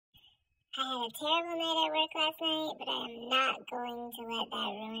I had a terrible night at work last night, but I am not going to let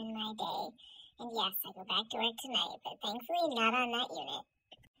that ruin my day. And yes, I go back to work tonight, but thankfully not on that unit.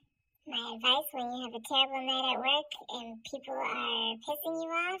 My advice when you have a terrible night at work and people are pissing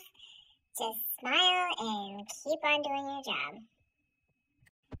you off, just smile and keep on doing your job.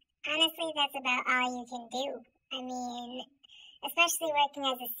 Honestly, that's about all you can do. I mean, especially working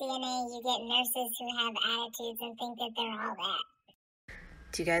as a CNA, you get nurses who have attitudes and think that they're all that.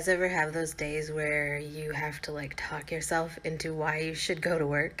 Do you guys ever have those days where you have to talk yourself into why you should go to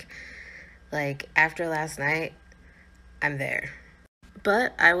work? After last night, I'm there.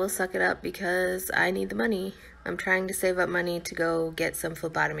 But I will suck it up because I need the money. I'm trying to save up money to go get some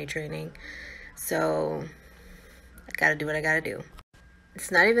phlebotomy training. So I gotta do what I gotta do.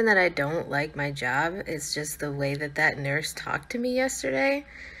 It's not even that I don't like my job. It's just the way that nurse talked to me yesterday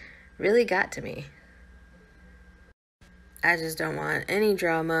really got to me. I just don't want any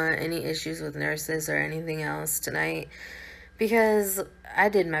drama, any issues with nurses or anything else tonight because I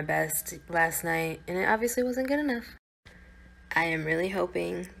did my best last night and it obviously wasn't good enough. I am really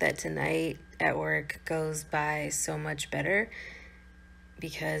hoping that tonight at work goes by so much better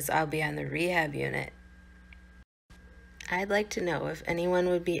because I'll be on the rehab unit. I'd like to know if anyone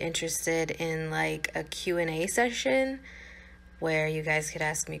would be interested in a Q&A session where you guys could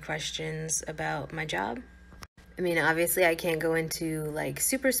ask me questions about my job. I mean, obviously I can't go into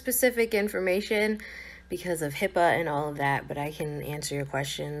super specific information because of HIPAA and all of that, but I can answer your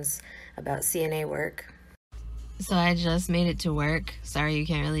questions about CNA work. So I just made it to work. Sorry you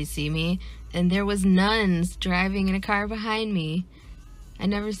can't really see me. And there was nuns driving in a car behind me. I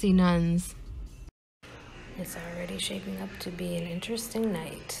never see nuns. It's already shaping up to be an interesting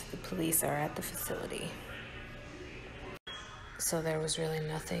night. The police are at the facility. So there was really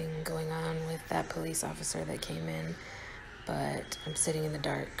nothing going on with that police officer that came in, but I'm sitting in the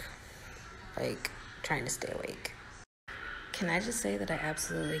dark, trying to stay awake. Can I just say that I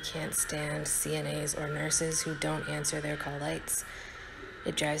absolutely can't stand CNAs or nurses who don't answer their call lights?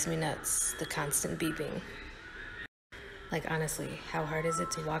 It drives me nuts, the constant beeping. Honestly, how hard is it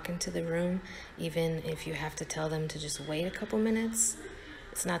to walk into the room, even if you have to tell them to just wait a couple minutes?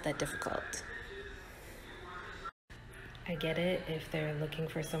 It's not that difficult. I get it if they're looking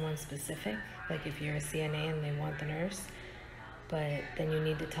for someone specific, if you're a CNA and they want the nurse, but then you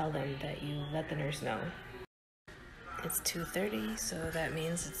need to tell them that you let the nurse know. It's 2:30, so that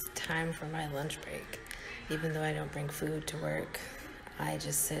means it's time for my lunch break. Even though I don't bring food to work, I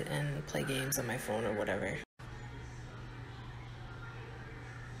just sit and play games on my phone or whatever.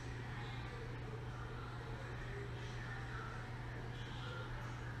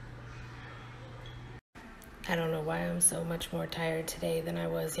 I don't know why I'm so much more tired today than I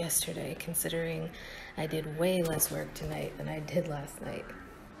was yesterday, considering I did way less work tonight than I did last night.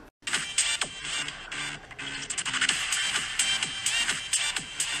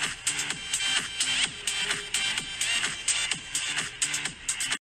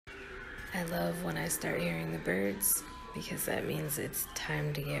 I love when I start hearing the birds because that means it's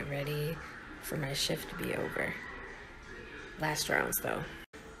time to get ready for my shift to be over. Last rounds though.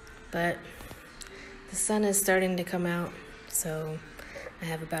 But the sun is starting to come out, so I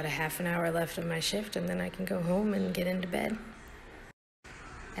have about a half an hour left of my shift and then I can go home and get into bed.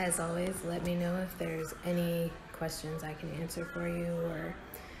 As always, let me know if there's any questions I can answer for you or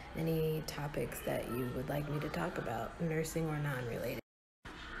any topics that you would like me to talk about, nursing or non-related.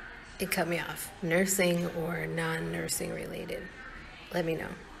 It cut me off. Nursing or non-nursing related. Let me know.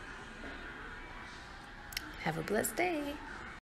 Have a blessed day.